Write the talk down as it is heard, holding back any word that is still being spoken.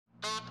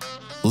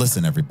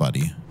Listen,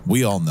 everybody,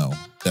 we all know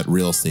that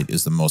real estate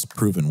is the most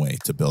proven way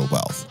to build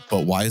wealth.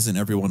 But why isn't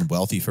everyone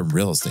wealthy from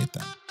real estate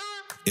then?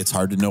 It's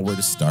hard to know where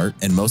to start,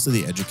 and most of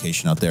the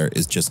education out there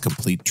is just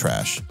complete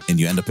trash, and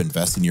you end up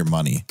investing your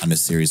money on a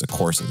series of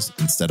courses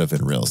instead of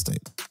in real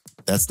estate.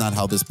 That's not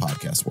how this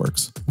podcast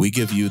works. We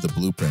give you the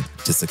blueprint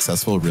to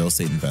successful real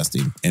estate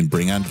investing and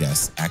bring on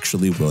guests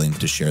actually willing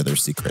to share their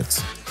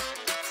secrets.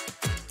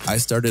 I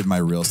started my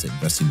real estate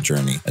investing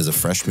journey as a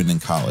freshman in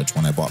college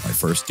when I bought my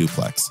first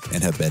duplex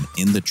and have been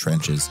in the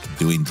trenches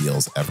doing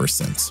deals ever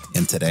since.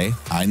 And today,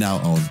 I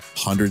now own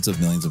hundreds of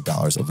millions of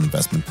dollars of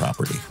investment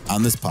property.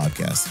 On this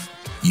podcast,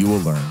 you will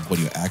learn what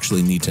you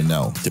actually need to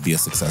know to be a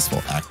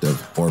successful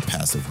active or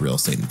passive real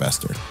estate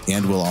investor.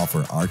 And we'll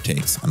offer our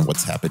takes on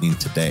what's happening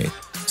today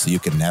so you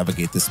can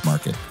navigate this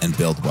market and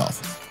build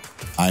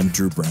wealth. I'm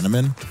Drew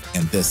Breneman,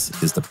 and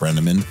this is the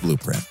Breneman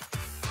Blueprint.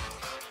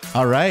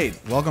 All right,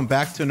 welcome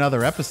back to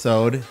another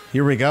episode.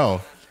 Here we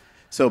go.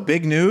 So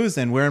big news,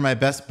 and wearing my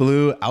best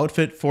blue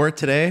outfit for it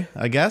today,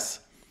 I guess.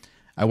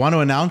 I want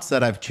to announce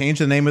that I've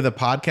changed the name of the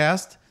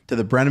podcast to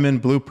the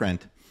Breneman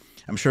Blueprint.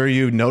 I'm sure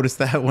you noticed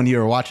that when you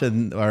were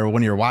watching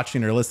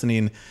or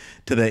listening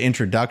to the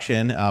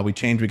introduction. We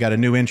got a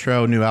new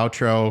intro, new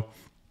outro,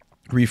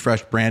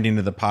 refreshed branding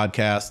to the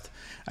podcast.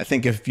 I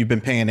think if you've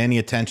been paying any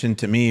attention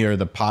to me or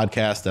the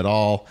podcast at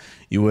all,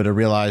 you would have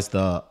realized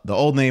the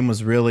old name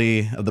was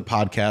really of the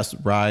podcast,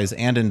 Rise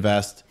and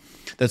Invest.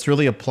 That's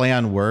really a play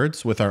on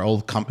words with our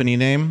old company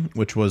name,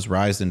 which was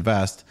Rise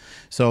Invest.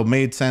 So it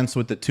made sense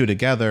with the two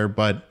together,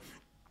 but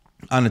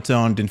on its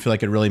own, didn't feel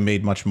like it really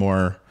made much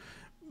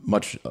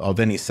of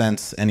any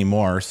sense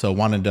anymore. So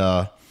wanted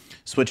to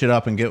switch it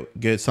up and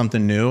get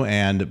something new.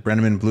 And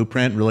Breneman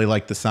Blueprint, really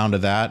liked the sound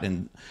of that,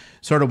 and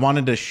sort of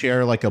wanted to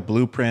share like a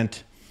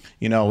blueprint,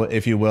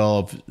 if you will,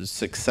 of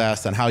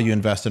success and how you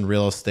invest in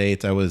real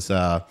estate. I was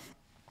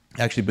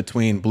actually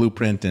between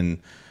blueprint and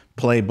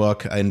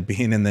playbook and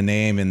being in the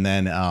name, and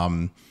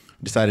then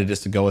decided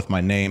just to go with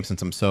my name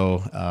since I'm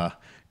so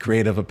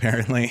creative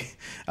apparently.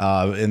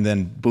 And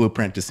then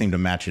blueprint just seemed to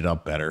match it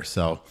up better.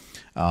 So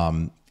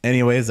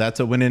anyways, that's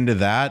what went into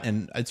that.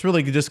 And it's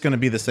really just going to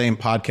be the same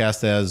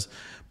podcast as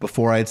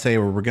before, I'd say,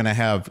 where we're going to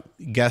have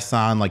guests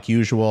on like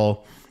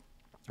usual,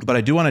 but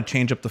I do want to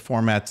change up the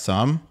format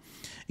some.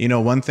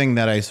 One thing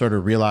that I sort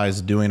of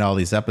realized doing all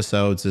these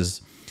episodes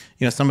is,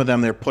 some of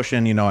them, they're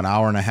pushing, an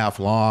hour and a half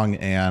long,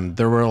 and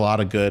there were a lot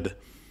of good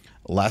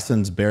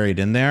lessons buried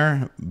in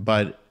there,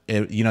 but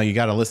you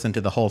got to listen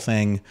to the whole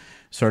thing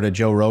sort of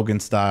Joe Rogan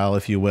style,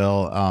 if you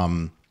will.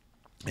 And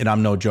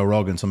I'm no Joe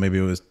Rogan, so maybe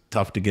it was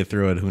tough to get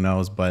through it. Who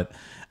knows? But,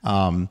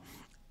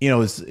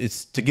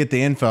 it's to get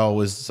the info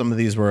was some of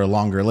these were a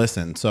longer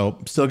listen. So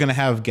still going to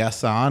have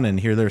guests on and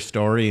hear their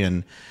story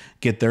and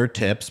get their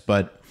tips.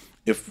 But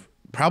if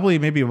probably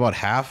maybe about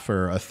half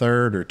or a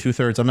third or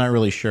 2/3, I'm not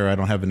really sure. I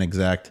don't have an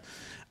exact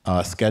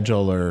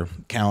schedule or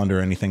calendar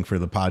or anything for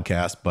the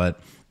podcast,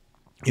 but,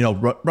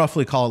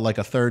 roughly call it like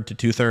a third to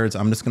 2/3.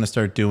 I'm just going to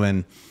start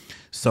doing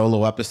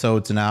solo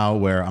episodes now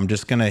where I'm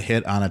just going to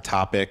hit on a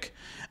topic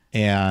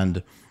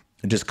and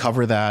just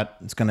cover that.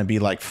 It's going to be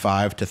like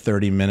 5 to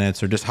 30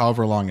 minutes or just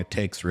however long it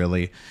takes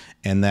really.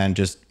 And then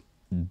just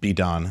be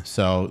done.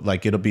 So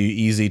like, it'll be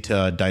easy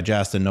to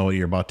digest and know what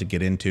you're about to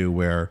get into,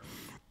 where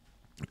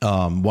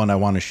one I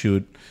want to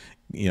shoot,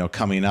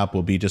 coming up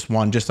will be just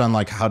on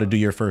like how to do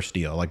your first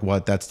deal. Like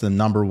that's the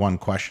number one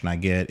question I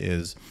get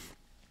is,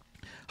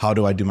 how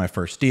do I do my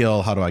first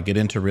deal? How do I get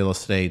into real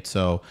estate?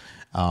 So,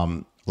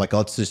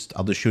 I'll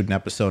just shoot an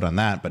episode on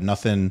that, but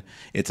nothing,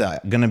 it's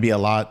going to be a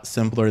lot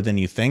simpler than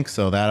you think.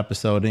 So that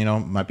episode,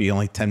 might be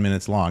only 10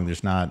 minutes long.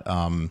 There's not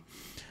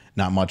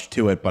much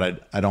to it,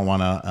 but I don't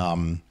want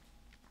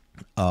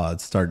to,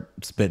 start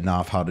spitting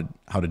off how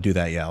to do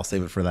that. Yeah, I'll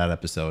save it for that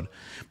episode,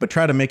 but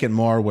try to make it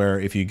more where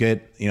if you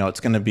get, it's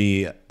going to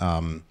be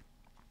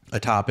a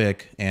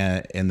topic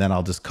and then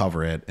I'll just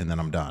cover it and then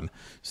I'm done.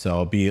 So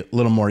it'll be a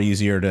little more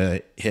easier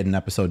to hit an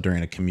episode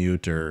during a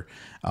commute or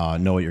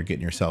know what you're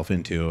getting yourself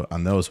into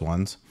on those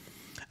ones.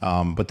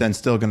 But then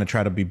still going to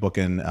try to be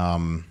booking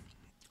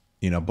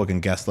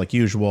guests like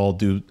usual,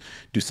 do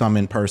some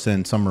in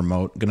person, some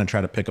remote. Going to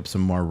try to pick up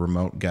some more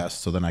remote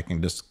guests so then I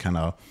can just kind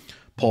of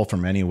pull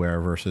from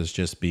anywhere versus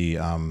just be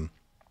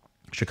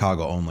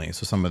Chicago only.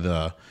 So some of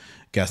the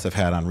guests I've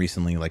had on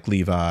recently, like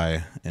Levi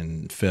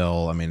and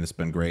Phil, I mean, it's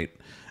been great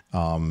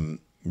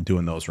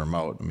doing those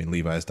remote. I mean,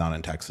 Levi's down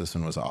in Texas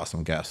and was an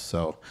awesome guest.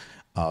 So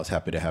I was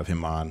happy to have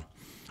him on.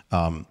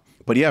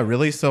 But yeah,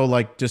 really. So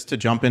like just to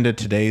jump into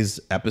today's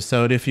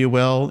episode, if you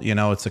will,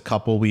 it's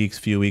a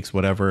few weeks,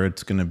 whatever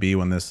it's going to be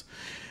when this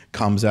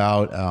comes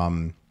out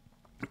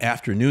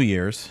after New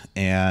Year's.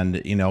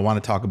 And, I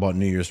want to talk about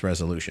New Year's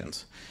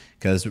resolutions.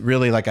 Because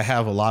really, like, I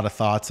have a lot of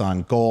thoughts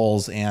on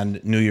goals and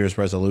New Year's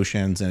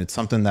resolutions. And it's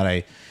something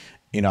that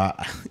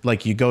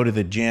like you go to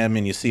the gym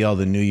and you see all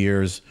the New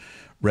Year's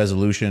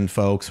resolution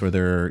folks where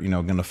they're,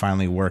 going to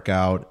finally work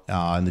out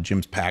and the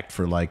gym's packed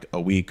for like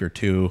a week or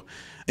two.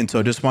 And so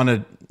I just want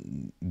to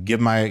give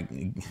my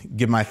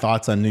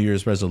thoughts on New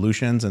Year's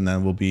resolutions, and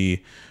then we'll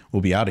be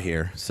out of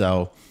here.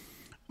 So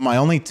My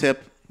only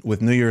tip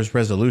with New Year's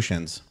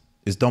resolutions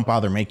is don't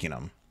bother making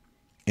them.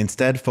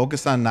 Instead,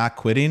 focus on not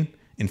quitting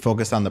and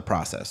focus on the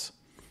process.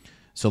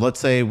 So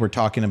let's say we're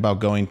talking about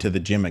going to the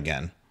gym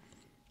again.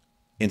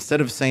 Instead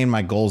of saying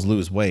my goal is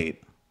lose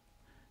weight,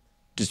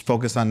 just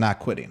focus on not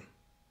quitting.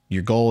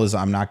 Your goal is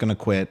I'm not going to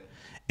quit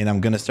and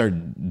I'm going to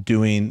start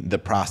doing the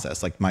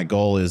process. Like my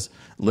goal is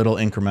little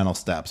incremental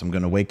steps. I'm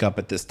going to wake up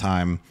at this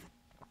time.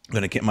 I'm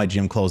going to get my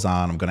gym clothes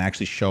on. I'm going to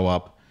actually show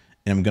up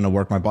and I'm going to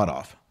work my butt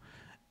off.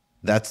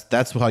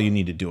 That's how you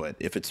need to do it.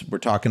 If we're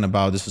talking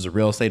about, this is a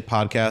real estate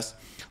podcast.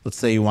 Let's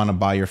say you want to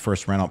buy your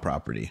first rental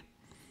property.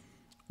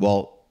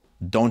 Well,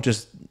 don't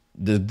just,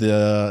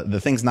 the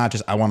thing's not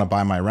just, I want to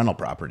buy my rental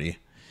property.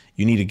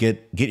 You need to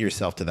get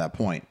yourself to that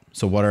point.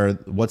 So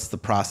what's the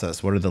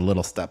process? What are the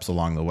little steps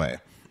along the way?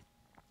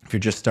 If you're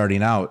just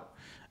starting out,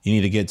 you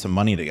need to get some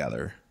money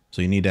together.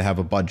 So you need to have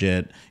a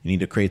budget. You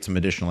need to create some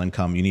additional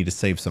income. You need to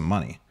save some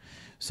money.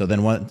 So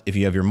then if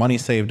you have your money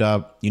saved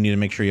up, you need to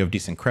make sure you have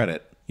decent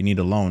credit. You need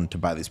a loan to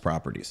buy these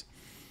properties.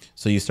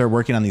 So you start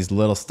working on these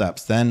little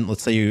steps. Then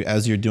let's say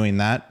as you're doing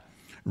that,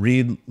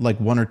 read like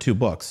 1 or 2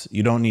 books.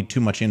 You don't need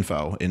too much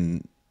info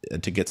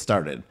to get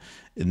started.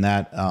 And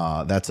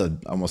that's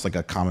almost like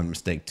a common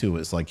mistake too,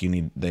 is like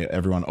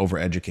everyone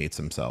overeducates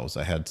themselves.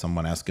 I had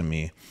someone asking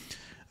me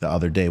the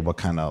other day what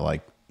kind of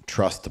like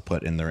trust to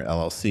put in their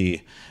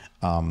LLC,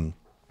 and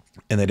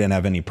they didn't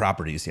have any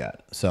properties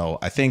yet. So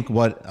I think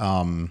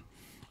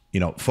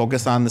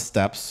focus on the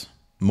steps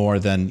more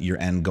than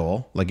your end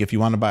goal. Like if you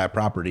want to buy a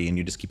property and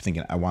you just keep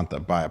thinking, I want to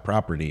buy a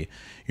property,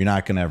 you're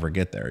not going to ever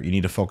get there. You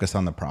need to focus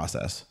on the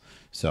process.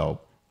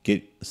 So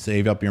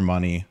save up your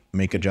money,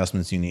 make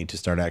adjustments you need to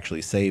start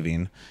actually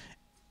saving,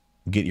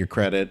 get your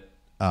credit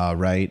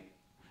right,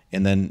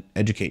 and then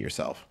educate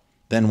yourself.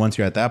 Then once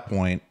you're at that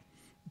point,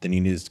 then you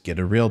need to get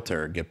a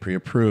realtor, get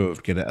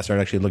pre-approved, start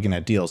actually looking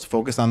at deals.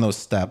 Focus on those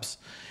steps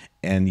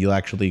and you'll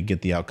actually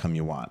get the outcome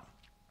you want.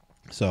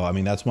 So, I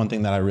mean, that's one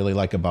thing that I really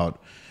like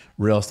about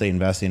real estate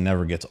investing.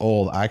 Never gets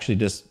old. I actually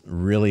just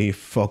really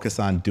focus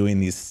on doing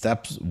these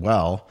steps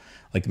well.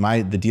 Like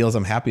the deals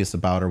I'm happiest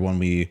about are when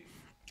we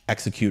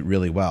execute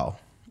really well.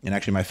 And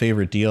actually my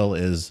favorite deal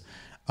is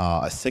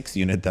a 6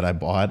 unit that I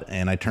bought,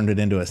 and I turned it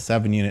into a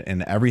 7 unit,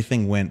 and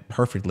everything went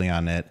perfectly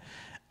on it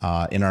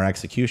in our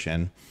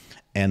execution.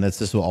 And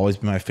this will always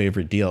be my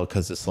favorite deal,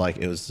 because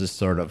it was just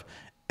sort of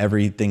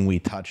everything we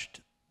touched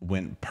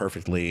went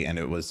perfectly, and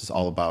it was just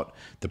all about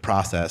the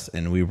process,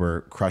 and we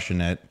were crushing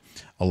it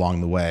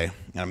along the way.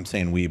 And I'm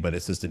saying we, but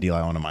it's just a deal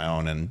I own on my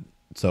own. And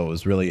so it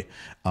was really,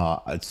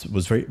 it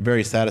was very,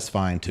 very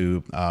satisfying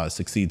to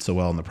succeed so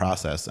well in the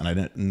process.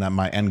 And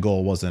my end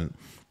goal wasn't,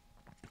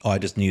 I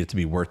just need it to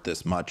be worth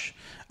this much,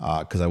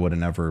 because I would have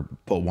never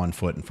put one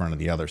foot in front of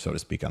the other, so to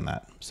speak, on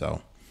that.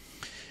 So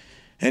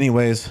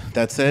anyways,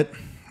 that's it.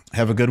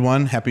 Have a good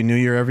one. Happy New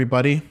Year,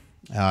 everybody.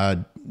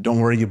 Don't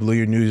worry, you blew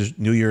your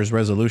New Year's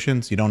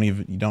resolutions. You don't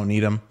need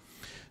them.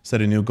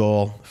 Set a new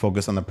goal.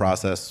 Focus on the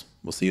process.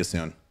 We'll see you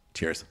soon.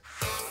 Cheers.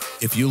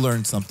 If you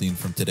learned something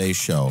from today's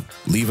show,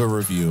 leave a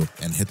review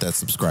and hit that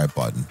subscribe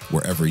button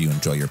wherever you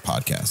enjoy your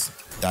podcasts.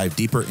 Dive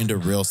deeper into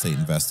real estate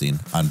investing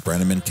on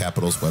Breneman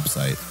Capital's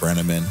website,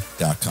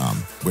 Breneman.com,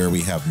 where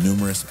we have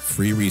numerous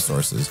free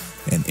resources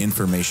and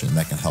information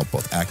that can help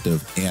both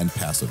active and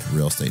passive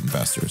real estate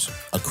investors.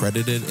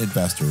 Accredited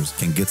investors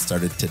can get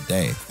started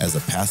today as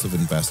a passive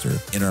investor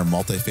in our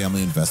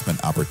multifamily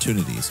investment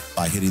opportunities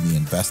by hitting the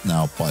Invest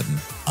Now button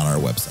on our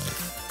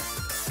website.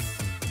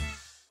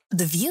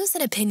 The views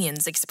and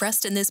opinions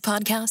expressed in this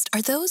podcast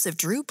are those of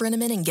Drew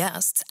Breneman and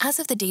guests as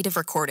of the date of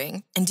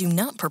recording, and do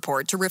not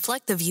purport to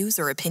reflect the views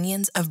or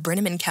opinions of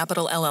Breneman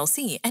Capital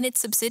LLC and its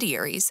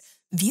subsidiaries.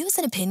 Views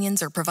and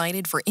opinions are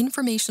provided for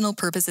informational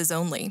purposes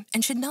only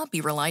and should not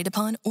be relied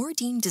upon or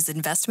deemed as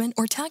investment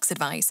or tax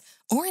advice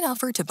or an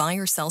offer to buy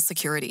or sell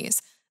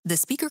securities. The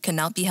speaker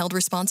cannot be held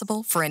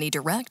responsible for any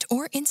direct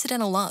or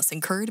incidental loss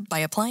incurred by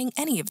applying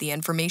any of the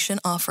information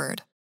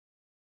offered.